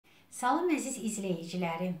Salam əziz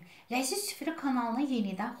izləyicilərim, Ləziz Süfrə kanalına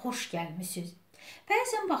yenidən xoş gəlmisiniz.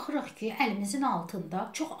 Bəzən baxırıq ki, əlimizin altında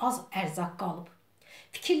çox az ərzaq qalıb.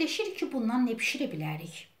 Fikirləşirik ki, bundan nə bişirə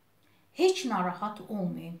bilərik? Heç narahat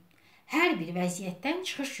olmayın. Hər bir vəziyyətdən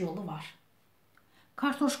çıxış yolu var.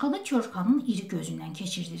 Kartoşkanı körkanın iri gözündən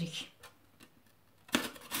keçirdirik.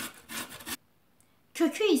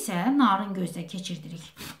 Kökü isə narın gözdən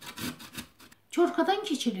keçirdirik. Körkadan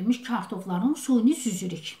keçirilmiş kartofların suyunu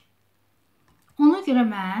süzürük. Ona görə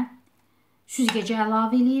mən süzgəcə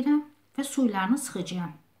əlavə edirəm və suylarını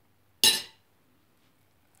sıxacağam.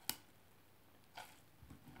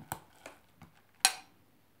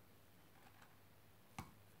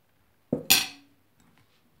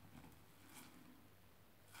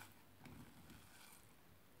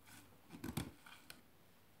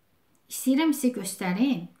 İstəyirəm sizə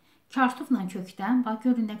göstərim. Kartofla kökdən bax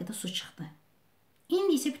görün nə qədər su çıxdı.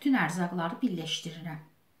 İndi isə bütün ərzaqları birləşdirirəm.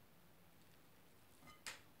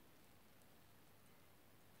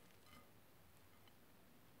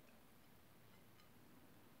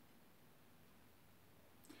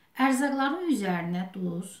 Ərzaqların üzərinə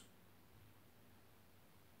duz,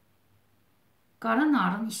 qara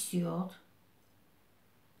narın istiyot,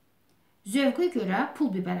 zövqə görə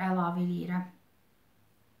pulbiber əlavə edirəm.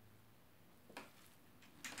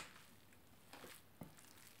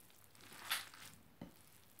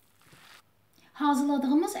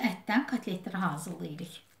 Hazırladığımız ətdən kotletləri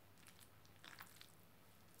hazırlayırıq.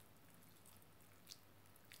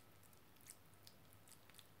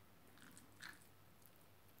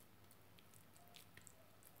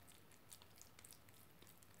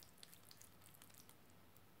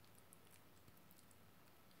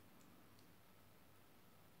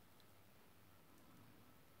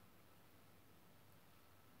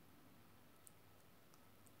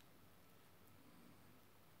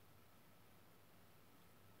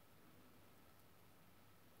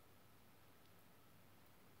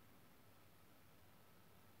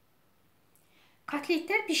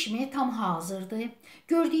 Kotletlər pişməyə tam hazırdır.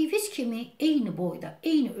 Gördüyünüz kimi eyni boyda,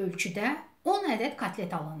 eyni ölçüdə 10 ədəd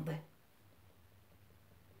kotlet alındı.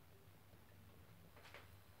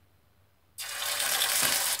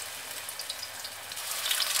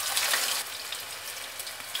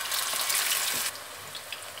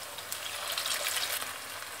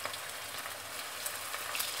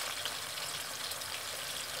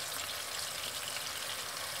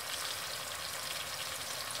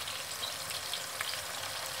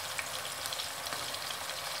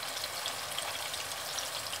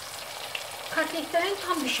 Kotletlərin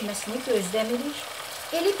tam bişməsini gözləmirik.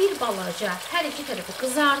 Elə bir balaca hər iki tərəfi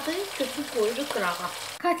qızardı, kökü qoyuruq qırağa.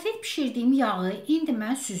 Kotlet pişirdiyim yağı indi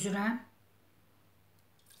mən süzürəm.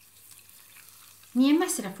 Niyə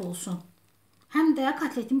məsrəf olsun? Həm də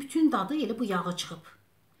kotletin bütün dadı elə bu yağı çıxıb.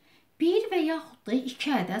 1 və yaxud da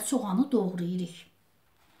 2 ədəd soğanı doğrayırıq.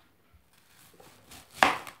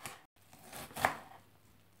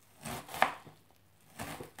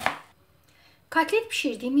 Kotlet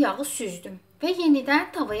pişirdiyim yağı süzdüm və yenidən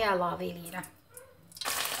tavaya əlavə edirəm.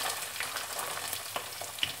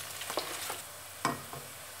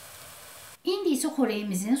 İndi isə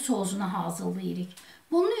xörəyimizin sosunu hazırlayırıq.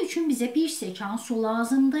 Bunun üçün bizə 1 stəkan su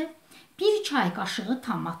lazımdır, 1 çay qaşığı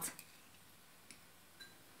tomat.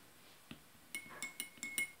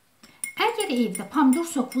 Əgər evdə pomidor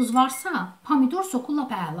sokunuz varsa, pomidor soku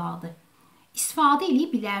lap əladır. İstifadə edə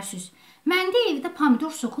bilərsiniz. Məndə evdə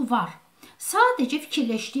pomidor soku var. Sadəcə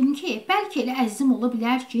fikirləşdim ki, bəlkə elə əzizim ola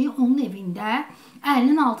bilər ki, onun evində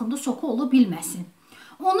əlinin altında soku ola bilməsin.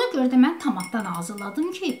 Ona görə də mən tomatdan hazırladım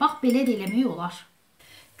ki, bax belə də eləmək olar.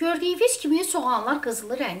 Gördüyünüz kimi soğanlar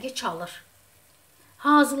qızılı rəngi çalır.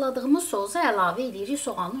 Hazırladığımız sosu əlavə edirik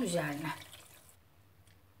soğanın üzərinə.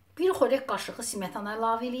 1 xörək qaşığı smetana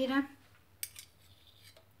əlavə edirəm.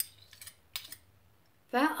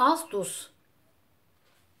 Və az duz.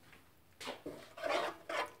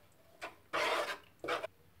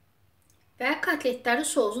 Və kotletləri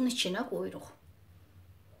sosun içinə qoyuruq.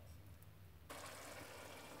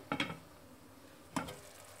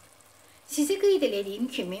 Sizə qeyd elədiyim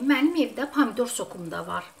kimi, mənim evdə pomidor sokum da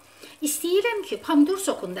var. İstəyirəm ki, pomidor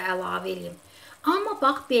sokunu da əlavə edeyim. Amma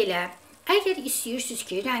bax belə, əgər istəyirsiniz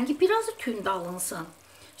ki, rəngi biraz tünd alınsın,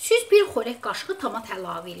 siz 1 xörək qaşığı tomat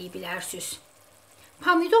əlavə edə bilərsiniz.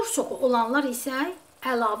 Pomidor soku olanlar isə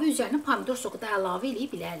əlavə üzərinə pomidor soku da əlavə edə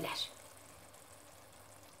bilərlər.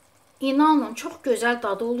 İnanın, çox gözəl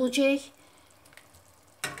dadı olacaq.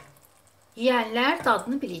 Yiyənlər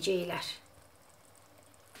dadını biləcəklər.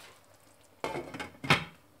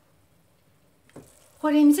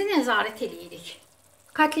 Xörəyimizə nəzarət edirik.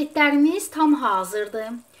 Kotletlərimiz tam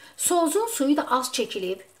hazırdır. Sosun suyu da az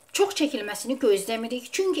çəkilib. Çox çəkilməsini gözləmirik,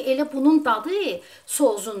 çünki elə bunun dadı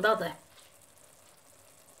sozundadır.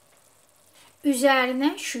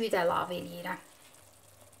 Üzərinə şüyd əlavə edirəm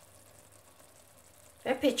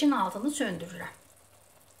və pekin altını söndürürəm.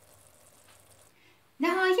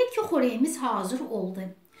 Nəhayət ki, xörəyimiz hazır oldu.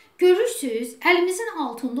 Görürsünüz, əlimizin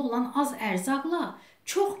altında olan az ərzaqla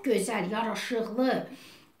çox gözəl, yaraşıqlı,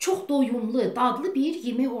 çox doyumlu, dadlı bir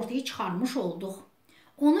yemək ortaya çıxarmış olduq.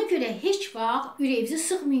 Ona görə heç vaxt ürəyinizi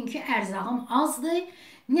sıxmayın ki, ərzağım azdır,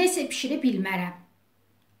 nəsə bişirə bilmərəm.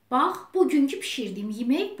 Bax, bugünkü pişirdiyim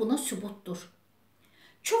yemək buna sübutdur.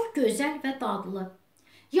 Çox gözəl və dadlı.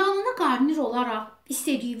 Yanına qarnir olaraq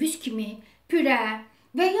istədiyiniz kimi pürə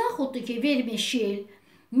və yaxud da ki, vermeşil,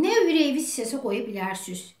 nə ürəyiniz istəsə qoya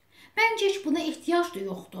bilərsiniz. Məncə heç buna ehtiyac da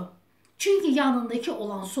yoxdur. Çünki yanındakı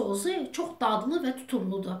olan sosu çox dadlı və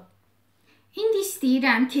tutumludur. İndi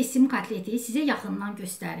istəyirəm kesim kotleti sizə yaxından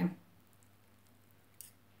göstərim.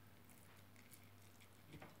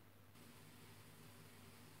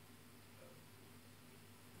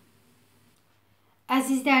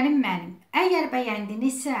 Əzizlərim mənim, əgər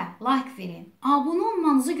bəyəndinizsə like verin, abunə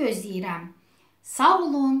olmanızı gözləyirəm. Sağ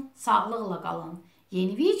olun, sağlıqla qalın.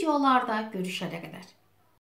 Yeni videolarda görüşənə qədər.